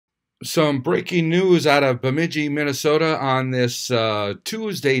Some breaking news out of Bemidji, Minnesota on this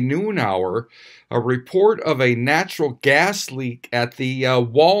Tuesday noon hour. A report of a natural gas leak at the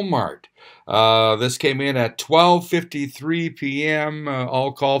Walmart. This came in at 12:53 p.m.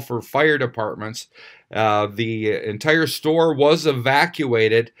 All call for fire departments. The entire store was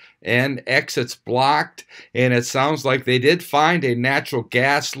evacuated and exits blocked, and it sounds like they did find a natural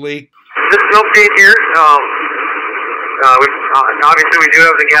gas leak. This is an update here. Obviously, we do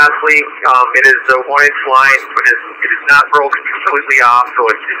have the gas leak. It is a 1-inch line, but it is not broken completely off, so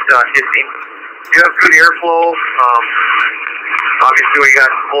it's just hissing. We do have good airflow. Obviously, we got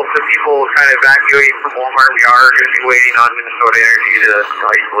most of the people kind of evacuating from Walmart. We are going to be waiting on Minnesota Energy to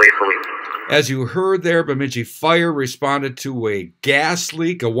isolate the leak. As you heard there, Bemidji Fire responded to a gas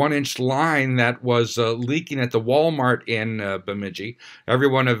leak, a 1-inch line that was leaking at the Walmart in Bemidji.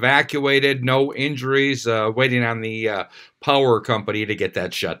 Everyone evacuated, no injuries, waiting on the power company to get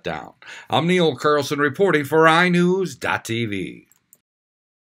that shut down. I'm Neil Carlson reporting for iNewZ.TV.